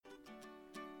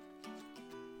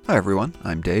Hi everyone,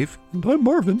 I'm Dave. And I'm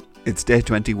Marvin. It's day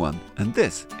 21, and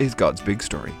this is God's Big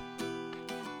Story.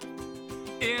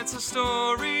 It's a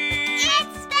story.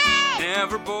 It's big.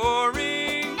 Never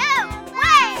boring. No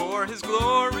way. For His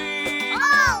glory.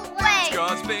 Always. It's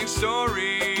God's big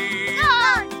story.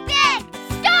 God's big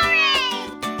story.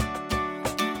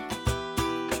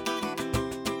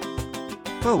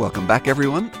 Well, welcome back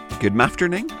everyone. Good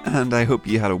afternoon, and I hope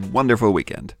you had a wonderful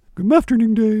weekend. Good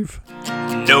afternoon, Dave.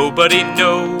 Nobody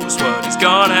knows what he's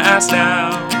gonna ask now.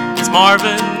 It's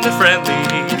Marvin, the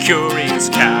friendly, curious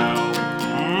cow.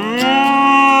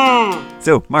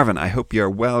 So, Marvin, I hope you're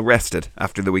well rested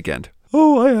after the weekend.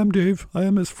 Oh, I am, Dave. I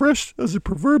am as fresh as a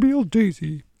proverbial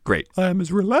daisy. Great. I am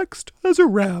as relaxed as a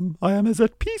ram. I am as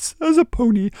at peace as a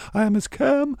pony. I am as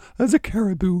calm as a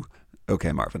caribou.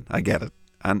 Okay, Marvin, I get it.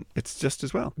 And it's just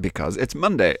as well, because it's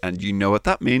Monday, and you know what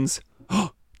that means.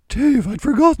 Dave, I'd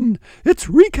forgotten. It's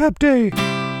recap day.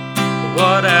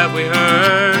 What have we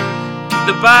heard?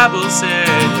 The Bible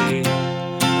say,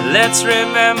 let's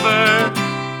remember,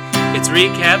 it's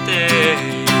recap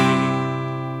day.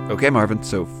 Okay, Marvin,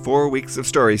 so 4 weeks of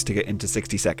stories to get into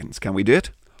 60 seconds. Can we do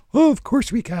it? Oh, of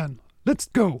course we can. Let's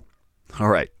go. All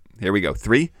right, here we go.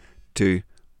 3, 2,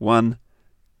 1,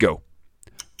 go.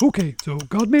 Okay, so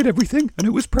God made everything, and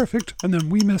it was perfect, and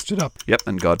then we messed it up. Yep,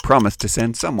 and God promised to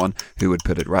send someone who would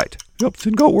put it right. Yep,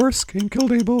 sin got worse. Cain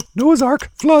killed Abel. Noah's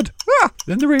Ark. Flood.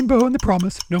 Then the rainbow and the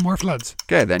promise. No more floods.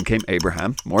 Okay, then came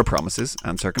Abraham, more promises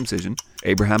and circumcision.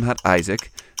 Abraham had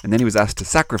Isaac, and then he was asked to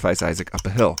sacrifice Isaac up a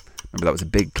hill. Remember, that was a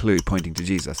big clue pointing to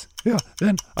Jesus. Yeah,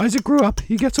 then Isaac grew up.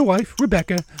 He gets a wife,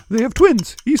 Rebecca. They have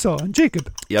twins, Esau and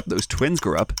Jacob. Yep, those twins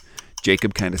grow up.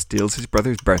 Jacob kind of steals his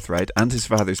brother's birthright and his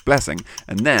father's blessing,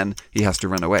 and then he has to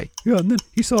run away. Yeah, and then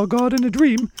he saw God in a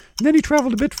dream, and then he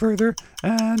travelled a bit further,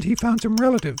 and he found some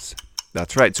relatives.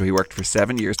 That's right, so he worked for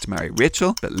 7 years to marry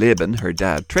Rachel, but Laban, her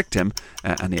dad, tricked him,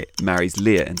 and he marries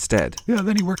Leah instead. Yeah,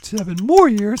 then he worked 7 more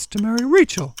years to marry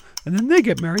Rachel, and then they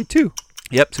get married too.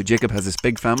 Yep, so Jacob has this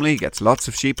big family, he gets lots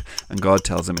of sheep, and God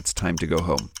tells him it's time to go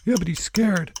home. Yeah, but he's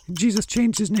scared. Jesus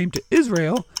changed his name to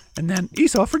Israel, and then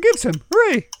Esau forgives him.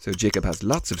 Hooray! So Jacob has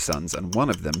lots of sons, and one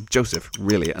of them, Joseph,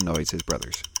 really annoys his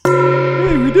brothers.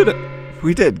 Hey, we did it!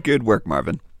 We did. Good work,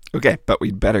 Marvin. Okay, but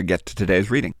we'd better get to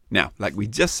today's reading. Now, like we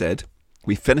just said,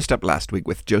 we finished up last week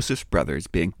with Joseph's brothers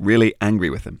being really angry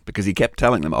with him because he kept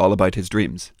telling them all about his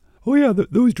dreams. Oh yeah,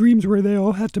 those dreams where they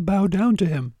all had to bow down to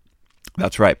him.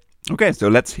 That's right. Okay, so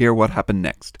let's hear what happened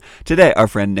next. Today, our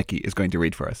friend Nikki is going to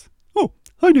read for us. Oh,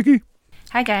 hi Nikki.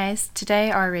 Hi guys, today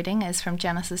our reading is from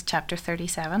Genesis chapter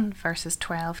 37, verses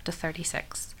 12 to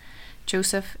 36.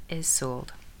 Joseph is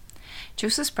sold.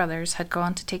 Joseph's brothers had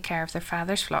gone to take care of their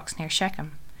father's flocks near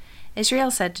Shechem.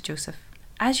 Israel said to Joseph,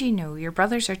 "As you know, your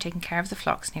brothers are taking care of the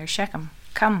flocks near Shechem.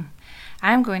 Come,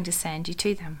 I am going to send you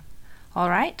to them." "All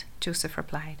right," Joseph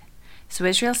replied. So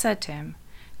Israel said to him,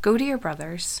 "Go to your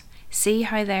brothers, see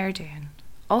how they are doing.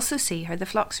 Also see how the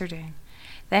flocks are doing.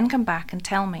 Then come back and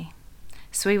tell me."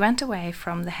 So he went away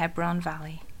from the Hebron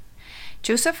valley.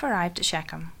 Joseph arrived at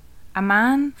Shechem. A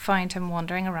man found him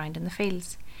wandering around in the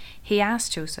fields. He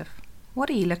asked Joseph, "What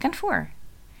are you looking for?"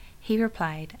 He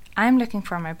replied, "I am looking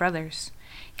for my brothers.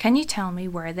 Can you tell me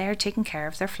where they are taking care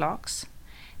of their flocks?"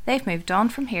 "They've moved on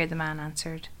from here," the man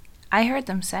answered. "I heard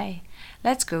them say,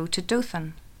 'Let's go to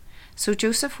Dothan.'" So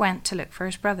Joseph went to look for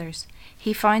his brothers.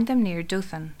 He found them near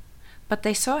Dothan, but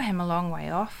they saw him a long way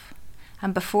off,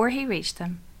 and before he reached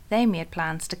them, they made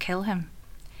plans to kill him.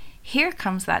 "Here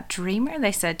comes that dreamer,"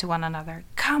 they said to one another.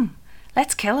 "Come,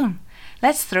 let's kill him.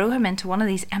 Let's throw him into one of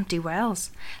these empty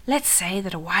wells. Let's say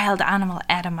that a wild animal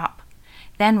ate him up.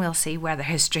 Then we'll see whether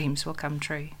his dreams will come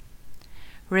true."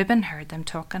 Reuben heard them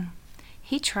talking.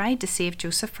 He tried to save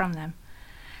Joseph from them.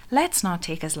 "Let's not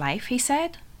take his life," he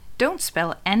said. "Don't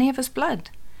spill any of his blood.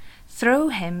 Throw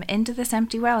him into this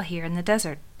empty well here in the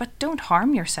desert, but don't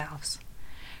harm yourselves."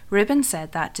 Reuben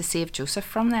said that to save Joseph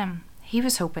from them. He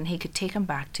was hoping he could take him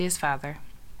back to his father.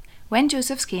 When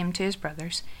Joseph came to his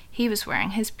brothers, he was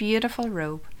wearing his beautiful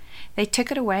robe. They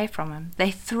took it away from him.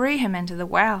 They threw him into the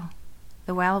well.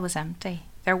 The well was empty.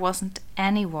 There wasn't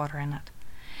any water in it.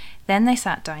 Then they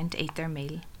sat down to eat their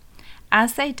meal.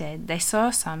 As they did, they saw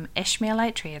some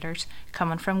Ishmaelite traders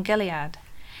coming from Gilead.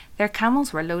 Their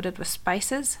camels were loaded with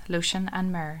spices, lotion,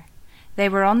 and myrrh. They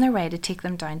were on their way to take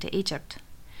them down to Egypt.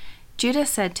 Judah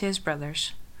said to his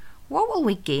brothers, "What will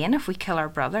we gain if we kill our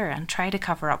brother and try to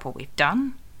cover up what we've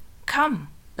done? Come,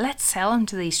 let's sell him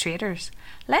to these traders.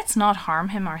 Let's not harm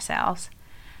him ourselves.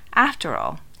 After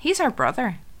all, he's our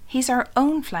brother. He's our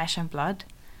own flesh and blood."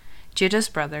 Judah's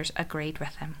brothers agreed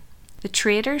with him. The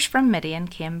traders from Midian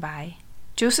came by.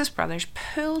 Joseph's brothers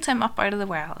pulled him up out of the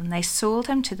well, and they sold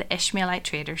him to the Ishmaelite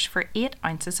traders for 8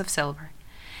 ounces of silver.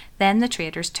 Then the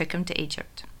traders took him to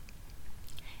Egypt.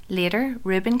 Later,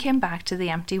 Reuben came back to the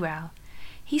empty well.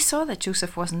 He saw that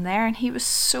Joseph wasn't there, and he was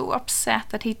so upset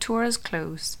that he tore his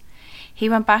clothes. He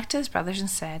went back to his brothers and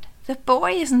said, "The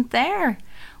boy isn't there.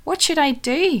 What should I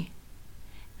do?"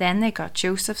 Then they got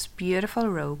Joseph's beautiful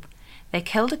robe. They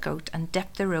killed a goat and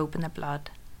dipped the robe in the blood.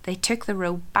 They took the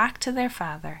robe back to their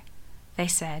father. They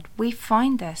said, "We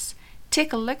found this.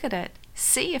 Take a look at it.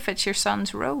 See if it's your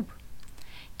son's robe."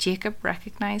 Jacob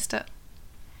recognized it.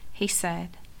 He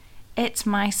said, "It's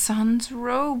my son's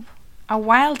robe. A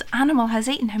wild animal has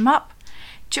eaten him up.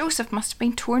 Joseph must have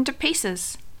been torn to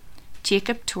pieces."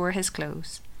 Jacob tore his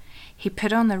clothes. He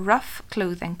put on the rough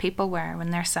clothing people wear when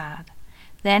they're sad.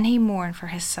 Then he mourned for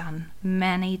his son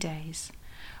many days.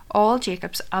 All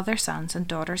Jacob's other sons and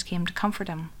daughters came to comfort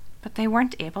him, but they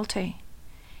weren't able to.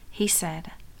 He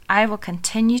said, "I will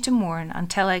continue to mourn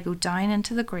until I go down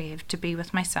into the grave to be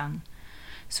with my son."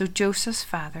 So Joseph's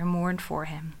father mourned for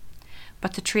him.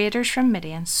 But the traders from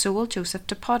Midian sold Joseph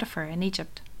to Potiphar in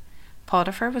Egypt.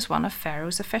 Potiphar was one of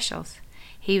Pharaoh's officials.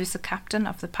 He was the captain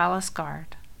of the palace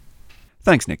guard.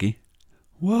 Thanks, Nicky.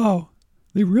 Wow,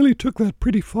 they really took that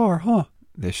pretty far, huh?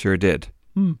 They sure did.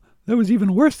 That was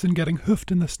even worse than getting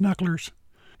hoofed in the Snacklers.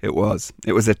 It was.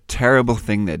 It was a terrible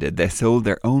thing they did. They sold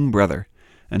their own brother.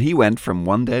 And he went from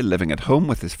one day living at home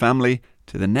with his family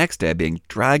to the next day being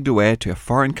dragged away to a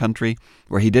foreign country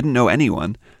where he didn't know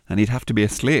anyone and he'd have to be a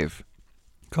slave.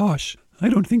 Gosh, I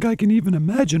don't think I can even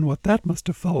imagine what that must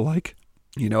have felt like.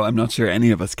 You know, I'm not sure any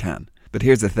of us can. But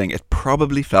here's the thing. It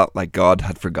probably felt like God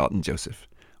had forgotten Joseph,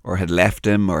 or had left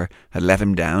him, or had let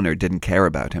him down, or didn't care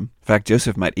about him. In fact,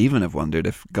 Joseph might even have wondered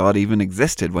if God even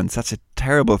existed when such a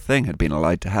terrible thing had been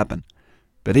allowed to happen.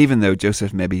 But even though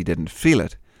Joseph maybe didn't feel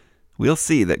it, we'll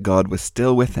see that God was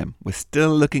still with him, was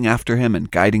still looking after him and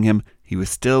guiding him. He was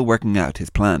still working out his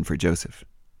plan for Joseph.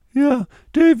 Yeah,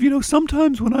 Dave,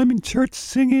 sometimes when I'm in church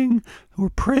singing or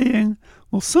praying,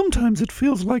 well, sometimes it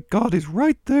feels like God is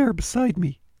right there beside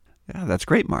me. Yeah, that's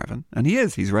great, Marvin. And he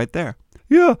is. He's right there.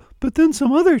 Yeah, but then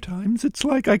some other times it's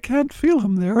like I can't feel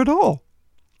him there at all.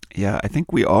 Yeah, I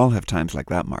think we all have times like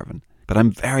that, Marvin. But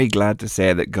I'm very glad to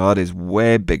say that God is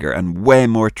way bigger and way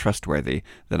more trustworthy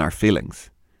than our feelings.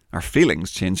 Our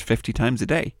feelings change 50 times a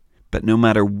day. But no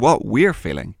matter what we're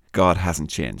feeling, God hasn't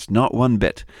changed, not one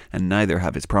bit, and neither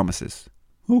have his promises.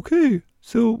 Okay,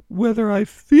 so whether I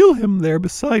feel him there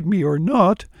beside me or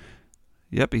not...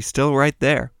 Yep, he's still right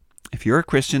there. If you're a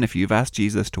Christian, if you've asked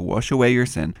Jesus to wash away your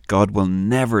sin, God will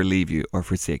never leave you or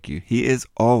forsake you. He is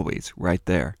always right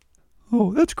there.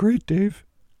 Oh, that's great, Dave.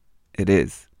 It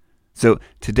is. So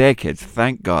today, kids,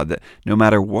 thank God that no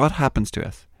matter what happens to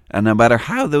us, and no matter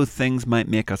how those things might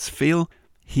make us feel,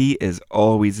 he is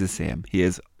always the same. He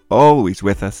is always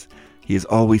with us. He is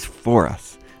always for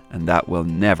us. And that will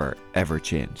never, ever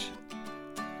change.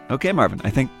 Okay, Marvin, I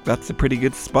think that's a pretty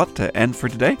good spot to end for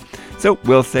today. So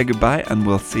we'll say goodbye and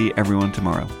we'll see everyone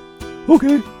tomorrow.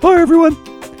 Okay, bye everyone.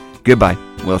 Goodbye.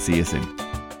 We'll see you soon.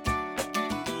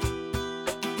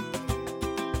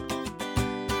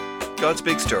 God's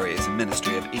Big Story is a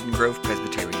ministry of Eden Grove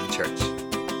Presbyterian Church.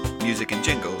 Music and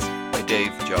jingles by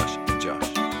Dave, Josh,